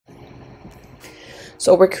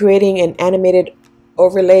So we're creating an animated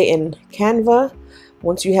overlay in Canva.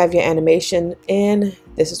 Once you have your animation in,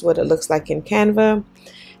 this is what it looks like in Canva.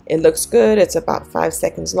 It looks good. It's about 5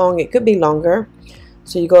 seconds long. It could be longer.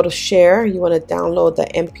 So you go to share. You want to download the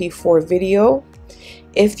MP4 video.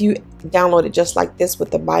 If you download it just like this with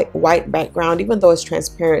the white background, even though it's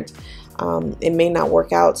transparent, it may not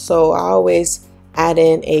work out. So I always add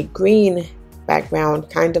in a green background,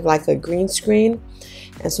 kind of like a green screen.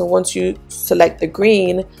 And so once you select the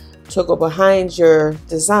green to go behind your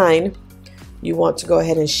design, you want to go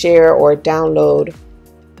ahead and share or download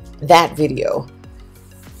that video.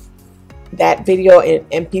 That video in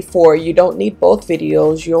MP4, you don't need both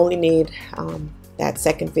videos. You only need that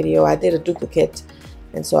second video. I did a duplicate,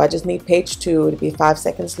 and so I just need page 2 to be 5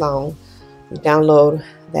 seconds long. You download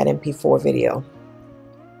that MP4 video.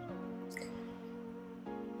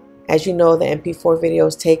 As you know, the MP4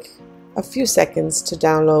 videos take a few seconds to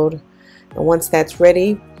download, and once that's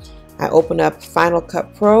ready, I open up Final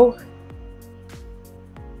Cut Pro.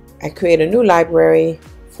 I create a new library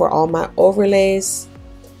for all my overlays,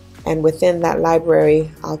 and within that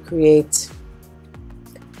library I'll create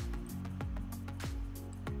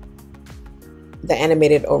the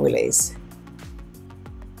animated overlays.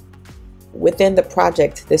 Within the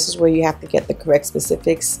project, this is where you have to get the correct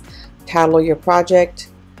specifics. Title of your project,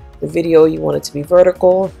 the video, you want it to be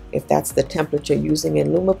vertical if that's the template you're using in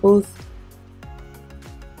LumaBooth.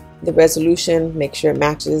 The resolution, make sure it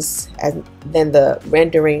matches, and then the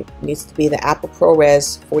rendering needs to be the Apple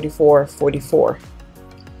ProRes 4444.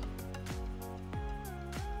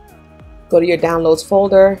 Go to your downloads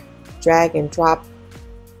folder, drag and drop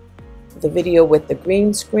the video with the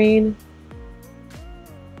green screen.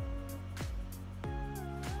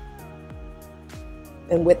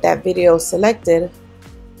 And with that video selected,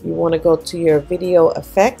 you want to go to your video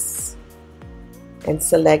effects and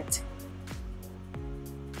select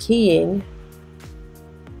keying.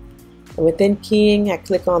 And within keying, I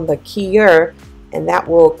click on the keyer, and that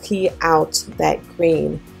will key out that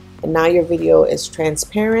green. And now your video is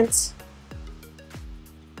transparent.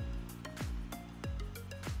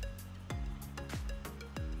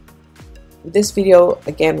 This video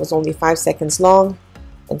again was only 5 seconds long,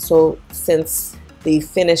 and so since the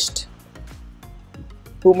finished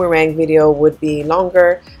boomerang video would be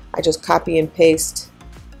longer, I just copy and paste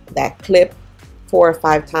that clip 4 or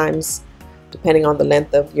 5 times depending on the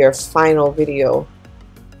length of your final video.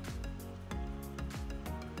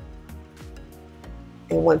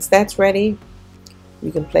 And once that's ready,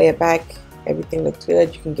 you can play it back. Everything looks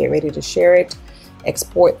good. You can get ready to share it.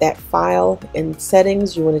 Export that file. In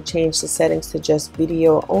settings, you want to change the settings to just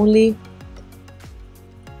video only.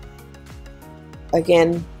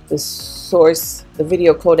 Again, the source, the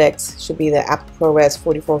video codecs should be the Apple ProRes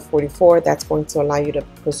 4444. That's going to allow you to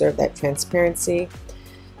preserve that transparency.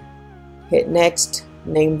 Hit next,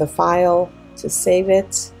 name the file to save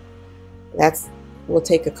it. That will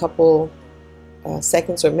take a couple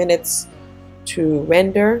seconds or minutes to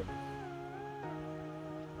render.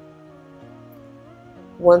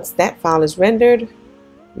 Once that file is rendered,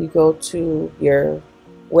 you go to your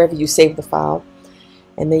wherever you save the file,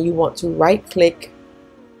 and then you want to right click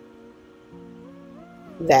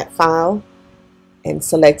that file and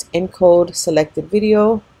select encode selected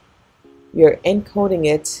video. You're encoding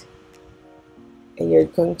it, and you're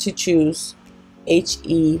going to choose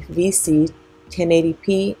HEVC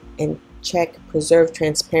 1080p and check preserve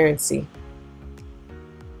transparency.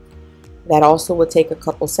 That also will take a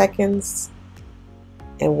couple seconds,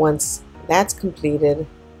 and once that's completed,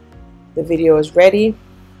 the video is ready.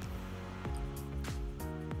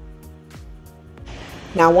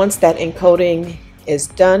 Now once that encoding is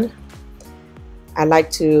done, I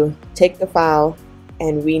like to take the file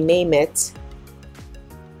and rename it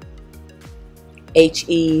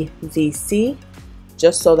HEVC,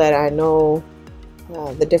 just so that I know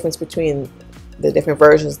the difference between the different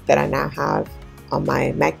versions that I now have on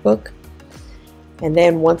my MacBook. And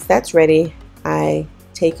then once that's ready, I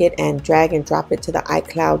take it and drag and drop it to the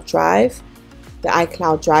iCloud drive. The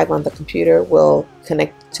iCloud drive on the computer will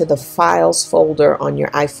connect to the files folder on your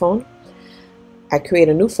iPhone. I create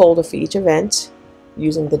a new folder for each event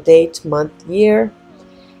using the date, month, year,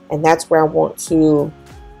 and that's where I want to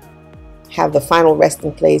have the final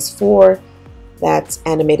resting place for that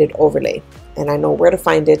animated overlay. And I know where to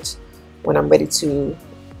find it when I'm ready to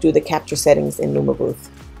do the capture settings in LumaBooth.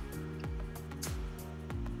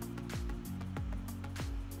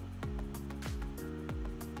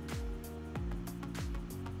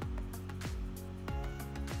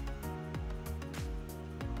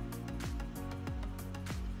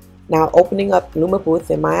 Now opening up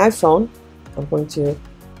LumaBooth in my iPhone, I'm going to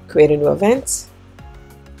create a new event.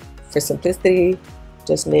 For simplicity,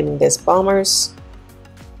 just naming this Bombers.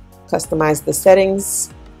 Customize the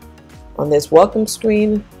settings on this welcome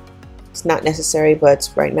screen. It's not necessary, but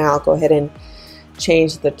right now I'll go ahead and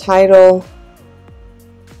change the title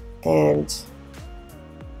and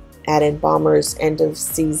add in Bombers end of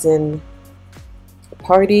season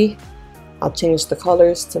party. I'll change the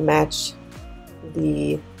colors to match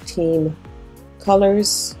the team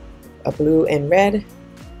colors, a blue and red.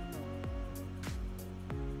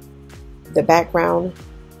 The background,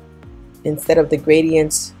 instead of the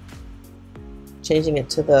gradients, changing it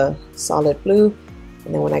to the solid blue,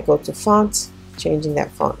 and then when I go to font, changing that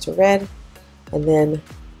font to red, and then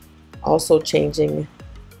also changing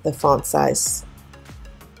the font size.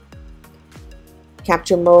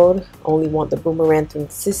 Capture mode, only want the boomerang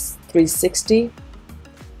 360.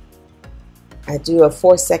 I do a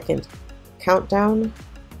 4-second countdown,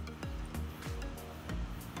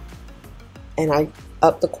 and I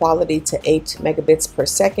up the quality to 8 megabits per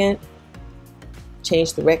second.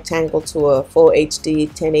 Change the rectangle to a full HD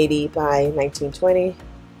 1080 by 1920.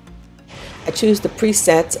 I choose the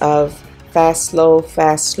preset of fast, slow,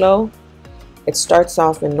 fast, slow. It starts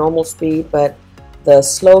off in normal speed, but the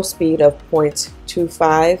slow speed of 0.25,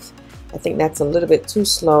 I think that's a little bit too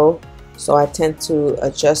slow, so I tend to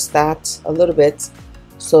adjust that a little bit.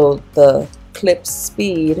 So the clip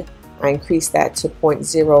speed, I increase that to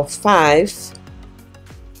 0.05.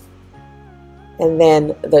 And then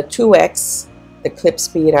the 2x, the clip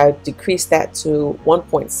speed, I decrease that to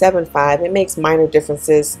 1.75. It makes minor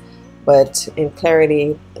differences, but in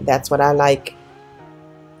clarity, that's what I like.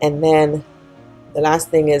 And then the last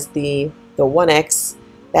thing is the 1x,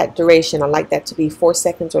 that duration, I like that to be 4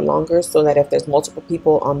 seconds or longer, so that if there's multiple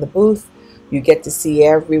people on the booth, you get to see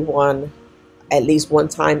everyone at least one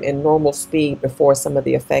time in normal speed before some of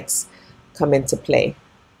the effects come into play.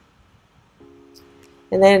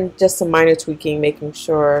 And then just some minor tweaking, making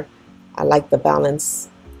sure I like the balance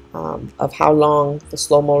of how long the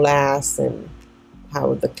slow-mo lasts and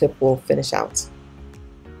how the clip will finish out.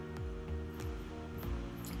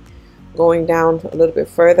 Going down a little bit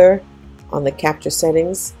further on the capture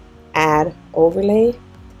settings, add overlay.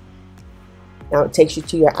 Now it takes you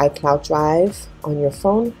to your iCloud Drive on your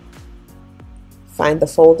phone. Find the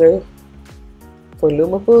folder for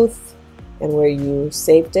LumaBooth and where you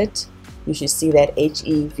saved it. You should see that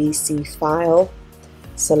HEVC file.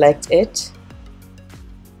 Select it,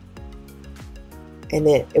 and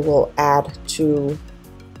then it will add to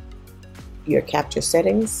your capture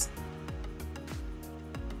settings.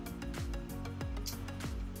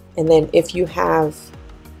 And then if you have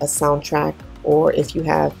a soundtrack, or if you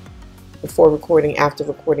have before recording, after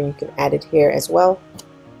recording, you can add it here as well.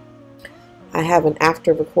 I have an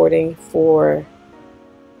after recording for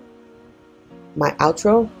my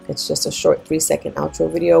outro. It's just a short 3-second outro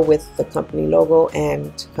video with the company logo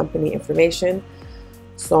and company information.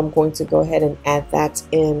 So I'm going to go ahead and add that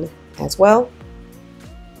in as well.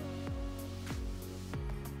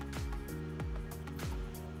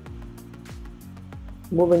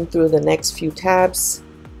 Moving through the next few tabs,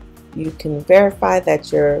 you can verify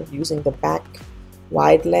that you're using the back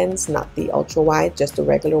wide lens, not the ultra wide, just the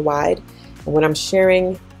regular wide. And when I'm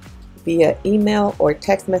sharing via email or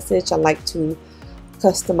text message, I like to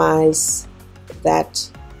customize that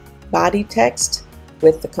body text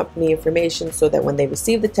with the company information so that when they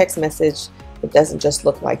receive the text message, it doesn't just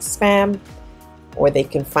look like spam, or they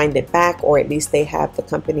can find it back, or at least they have the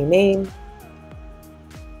company name,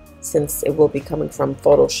 since it will be coming from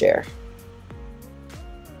PhotoShare.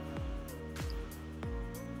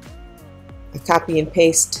 I copy and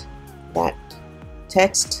paste that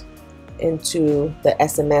text into the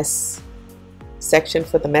SMS section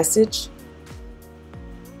for the message.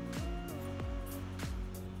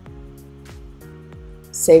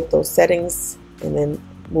 Save those settings and then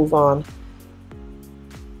move on.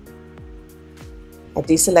 I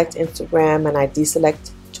deselect Instagram and I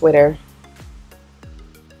deselect Twitter.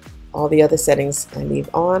 All the other settings I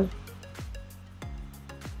leave on.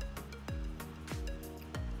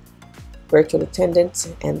 Virtual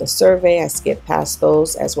attendant and the survey, I skip past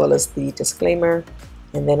those, as well as the disclaimer,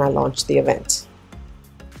 and then I launch the event.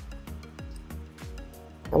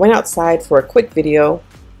 I went outside for a quick video.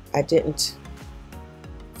 I didn't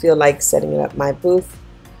feel like setting up my booth.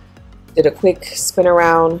 Did a quick spin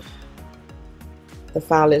around. The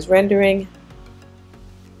file is rendering,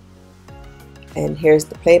 and here's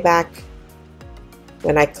the playback.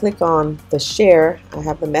 When I click on the share, I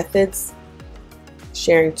have the methods.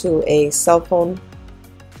 Sharing to a cell phone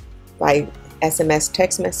by SMS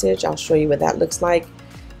text message. I'll show you what that looks like.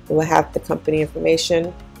 It will have the company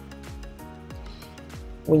information.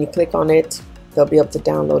 When you click on it, they'll be able to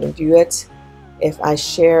download and view it. If I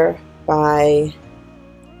share by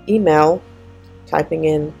email, typing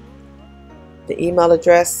in the email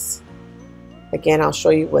address, again, I'll show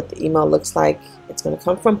you what the email looks like. It's going to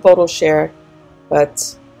come from PhotoShare,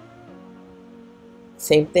 but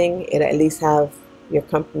same thing, it'll at least have your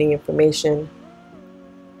company information,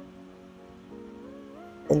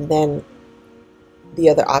 and then the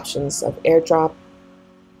other options of AirDrop.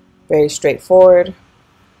 Very straightforward.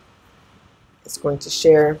 It's going to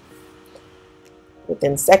share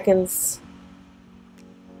within seconds,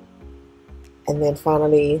 and then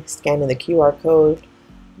finally scanning the QR code,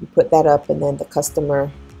 you put that up, and then the customer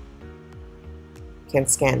can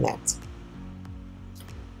scan that.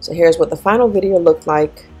 So here's what the final video looked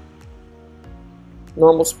like.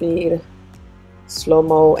 Normal speed,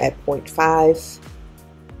 slow-mo at 0.5,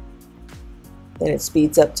 then it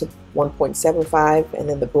speeds up to 1.75, and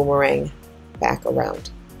then the boomerang back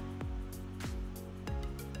around.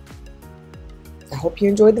 I hope you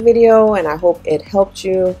enjoyed the video, and I hope it helped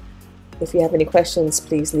you. If you have any questions,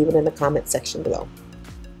 please leave it in the comment section below.